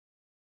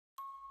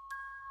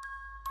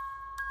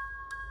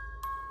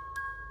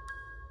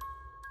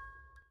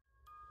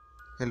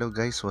Hello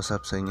guys, what's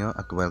up sa inyo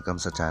at welcome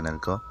sa channel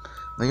ko.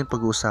 Ngayon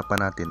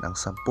pag-uusapan natin ang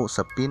 10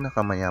 sa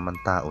pinakamayaman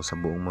tao sa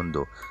buong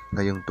mundo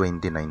ngayong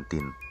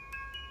 2019.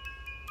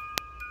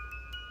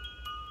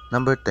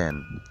 Number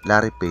 10,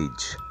 Larry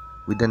Page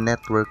with a net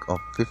worth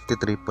of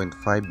 $53.5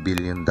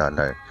 billion.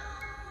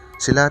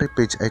 Si Larry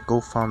Page ay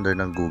co-founder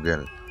ng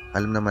Google.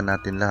 Alam naman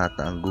natin lahat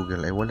na ang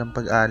Google ay walang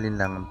pag-aalin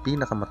lang ang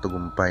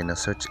pinakamatagumpay na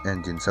search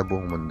engine sa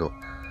buong mundo.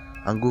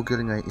 Ang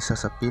Google nga ay isa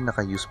sa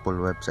pinaka-useful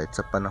website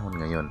sa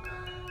panahon ngayon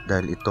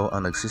dahil ito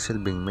ang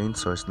nagsisilbing main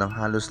source ng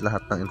halos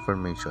lahat ng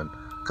information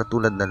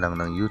katulad na lang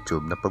ng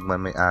YouTube na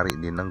pagmamay-ari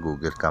din ng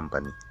Google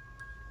Company.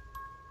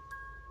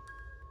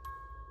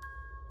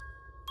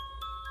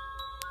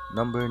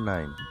 Number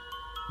 9,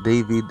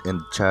 David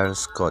and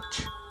Charles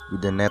Koch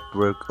with a net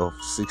worth of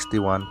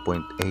 $61.8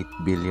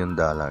 billion.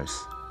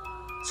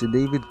 Si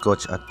David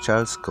Koch at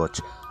Charles Koch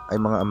ay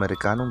mga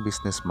Amerikanong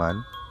businessman,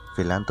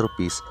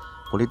 philanthropist,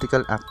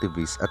 political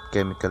activist at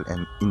chemical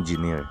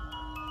engineer.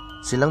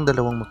 Silang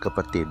dalawang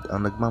magkapatid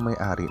ang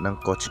nagmamay-ari ng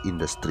Koch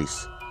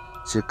Industries.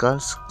 Si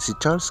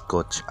Charles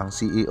Koch ang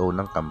CEO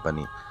ng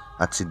company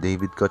at si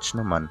David Koch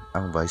naman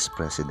ang Vice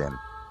President.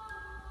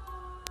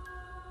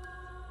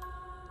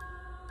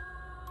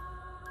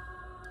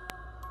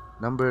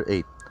 Number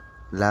 8,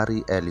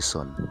 Larry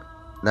Ellison,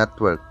 net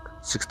worth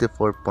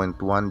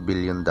 $64.1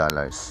 billion.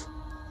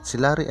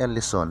 Si Larry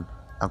Ellison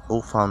ang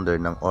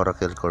co-founder ng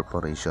Oracle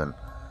Corporation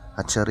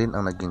at siya rin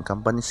ang naging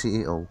company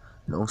CEO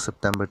noong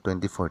September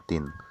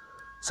 2014.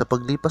 Sa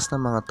paglipas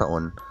ng mga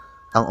taon,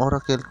 ang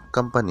Oracle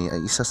Company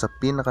ay isa sa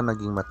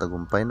pinaka-naging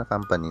matagumpay na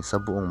company sa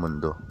buong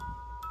mundo.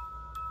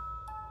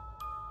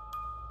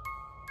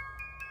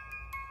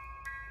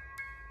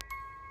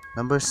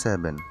 Number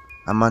 7,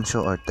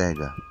 Amancio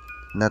Ortega,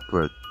 net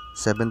worth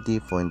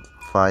 $70.5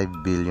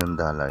 billion.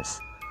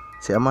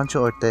 Si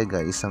Amancio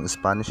Ortega ay isang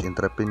Spanish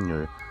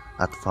entrepreneur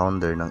at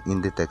founder ng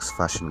Inditex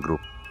Fashion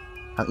Group.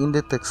 Ang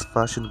Inditex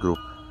Fashion Group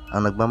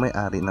ang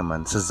nagmamay-ari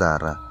naman sa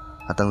Zara.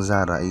 At ang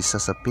Zara ay isa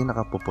sa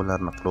pinakapopular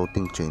na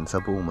clothing chain sa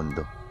buong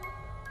mundo.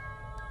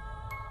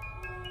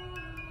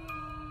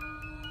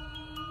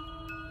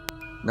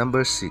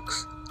 Number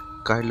 6,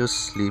 Carlos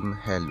Slim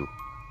Helú,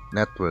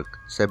 net worth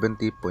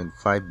 $70.5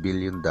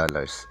 billion.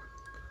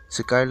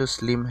 Si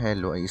Carlos Slim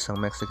Helú ay isang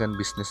Mexican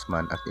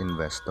businessman at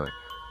investor.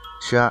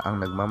 Siya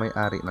ang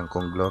nagmamay-ari ng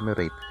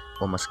conglomerate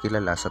o mas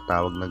kilala sa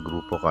tawag na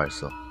Grupo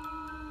Carso.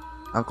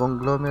 Ang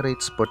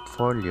conglomerate's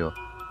portfolio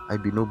ay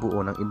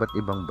binubuo ng iba't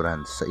ibang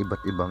brands sa iba't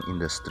ibang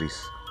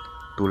industries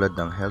tulad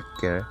ng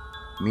healthcare,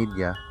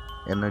 media,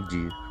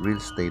 energy, real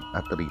estate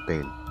at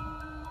retail.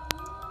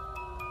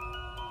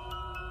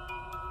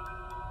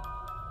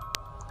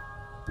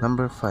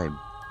 Number 5,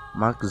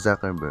 Mark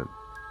Zuckerberg,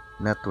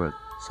 net worth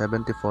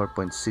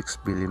 $74.6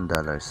 billion.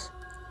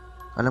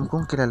 Alam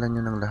kong kilala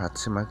niyo ng lahat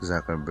si Mark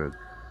Zuckerberg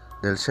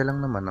dahil siya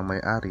lang naman ang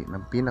may-ari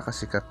ng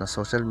pinakasikat na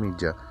social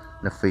media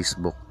na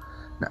Facebook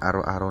na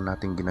araw-araw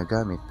nating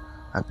ginagamit.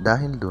 At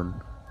dahil dun,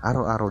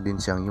 araw-araw din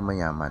siyang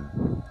yumayaman.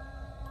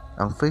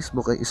 Ang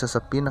Facebook ay isa sa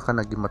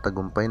pinaka-naging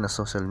matagumpay na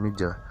social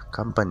media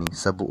company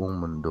sa buong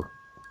mundo.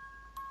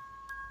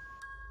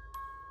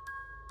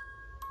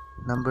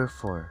 Number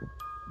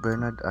 4,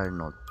 Bernard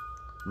Arnault,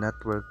 net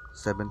worth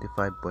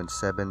 $75.7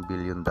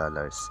 billion.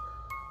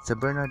 Si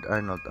Bernard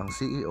Arnault ang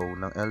CEO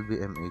ng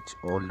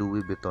LVMH o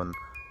Louis Vuitton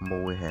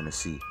Moet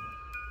Hennessy.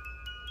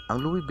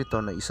 Ang Louis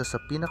Vuitton ay isa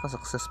sa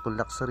pinaka-successful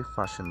luxury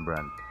fashion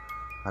brand.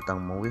 At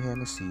ang Moet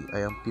Hennessy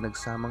ay ang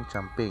pinagsamang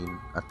champagne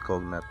at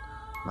cognac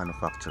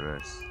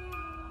manufacturers.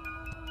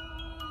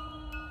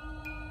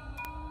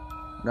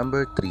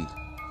 Number 3,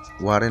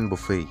 Warren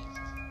Buffett,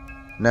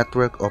 net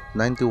worth of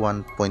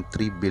 $91.3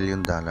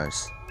 billion.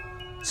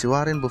 Si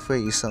Warren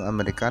Buffett ay isang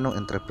Amerikanong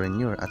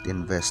entrepreneur at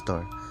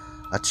investor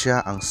at siya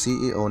ang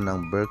CEO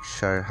ng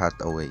Berkshire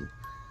Hathaway.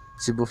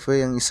 Si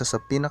Buffett ang isa sa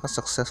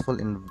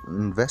pinaka-successful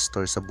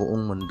investor sa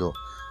buong mundo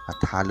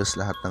at halos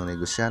lahat ng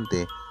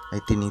negosyante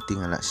ay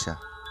tinitingala siya.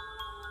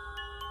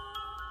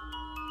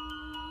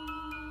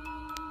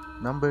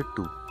 Number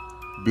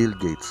 2, Bill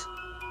Gates,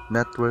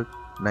 net worth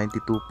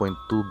 $92.2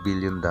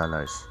 billion.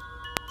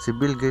 Si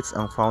Bill Gates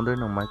ang founder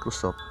ng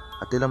Microsoft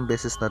at ilang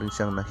beses na rin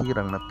siyang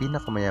nahirang na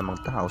pinakamayamang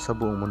tao sa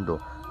buong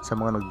mundo sa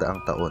mga nagdaang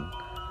taon.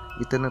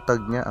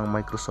 Itinatag niya ang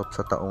Microsoft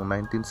sa taong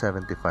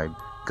 1975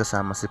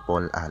 kasama si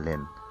Paul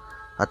Allen.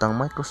 At ang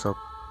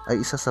Microsoft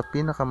ay isa sa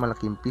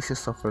pinakamalaking PC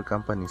software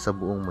company sa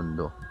buong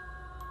mundo.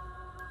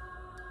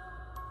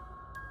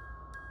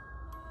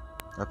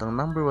 At ang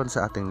number 1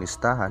 sa ating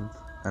listahan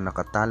na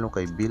nakatalo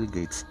kay Bill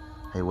Gates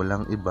ay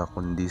walang iba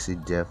kundi si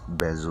Jeff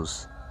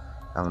Bezos.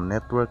 Ang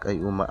network ay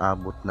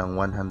umaabot ng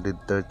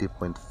 $130.5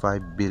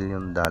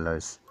 billion.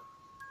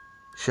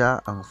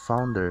 Siya ang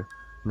founder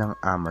ng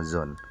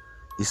Amazon,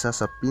 isa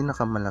sa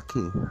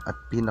pinakamalaki at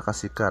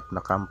pinakasikat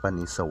na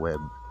company sa web.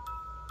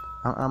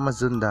 Ang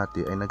Amazon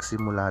dati ay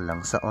nagsimula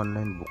lang sa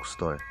online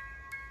bookstore.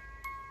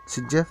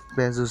 Si Jeff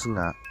Bezos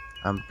nga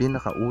ang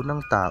pinakaunang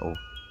tao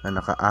na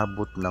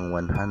nakaabot ng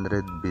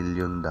 $100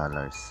 billion.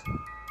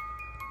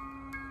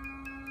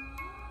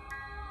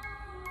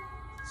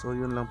 So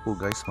yun lang po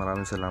guys,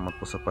 maraming salamat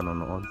po sa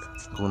panonood.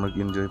 Kung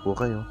nag-enjoy po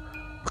kayo,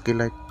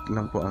 paki-like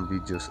lang po ang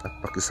videos at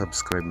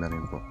paki-subscribe na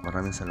rin po.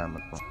 Maraming salamat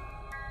po.